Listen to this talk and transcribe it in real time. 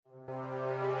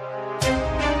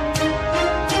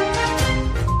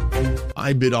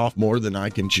I bit off more than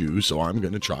I can chew, so I'm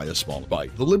going to try a small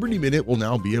bite. The Liberty Minute will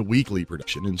now be a weekly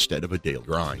production instead of a daily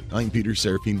grind. I'm Peter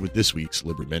Serafine with this week's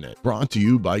Liberty Minute, brought to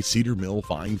you by Cedar Mill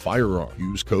Fine Firearms.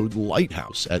 Use code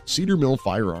LIGHTHOUSE at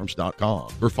cedarmillfirearms.com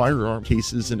for firearm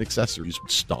cases and accessories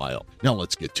with style. Now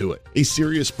let's get to it. A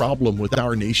serious problem with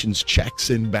our nation's checks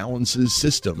and balances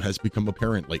system has become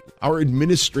apparent lately. Our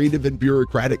administrative and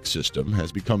bureaucratic system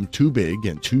has become too big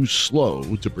and too slow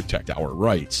to protect our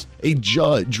rights. A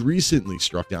judge recently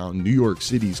struck down New York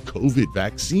City's COVID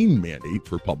vaccine mandate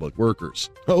for public workers.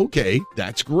 Okay,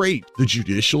 that's great. The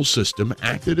judicial system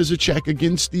acted as a check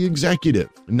against the executive.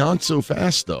 Not so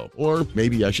fast though, or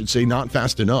maybe I should say not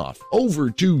fast enough. Over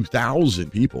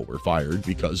 2,000 people were fired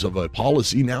because of a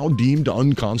policy now deemed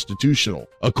unconstitutional.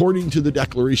 According to the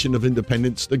Declaration of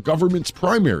Independence, the government's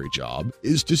primary job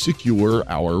is to secure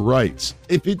our rights.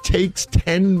 If it takes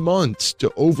 10 months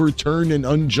to overturn an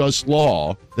unjust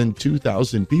law, then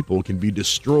 2,000 people can be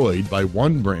destroyed by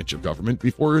one branch of government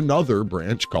before another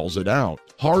branch calls it out.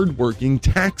 Hardworking,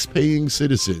 tax-paying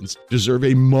citizens deserve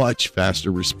a much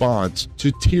faster response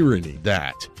to tyranny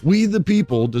that we the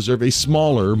people deserve a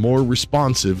smaller, more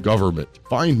responsive government.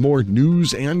 Find more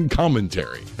news and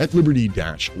commentary at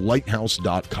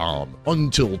liberty-lighthouse.com.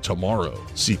 Until tomorrow,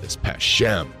 see this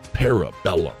Pashem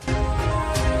Parabellum.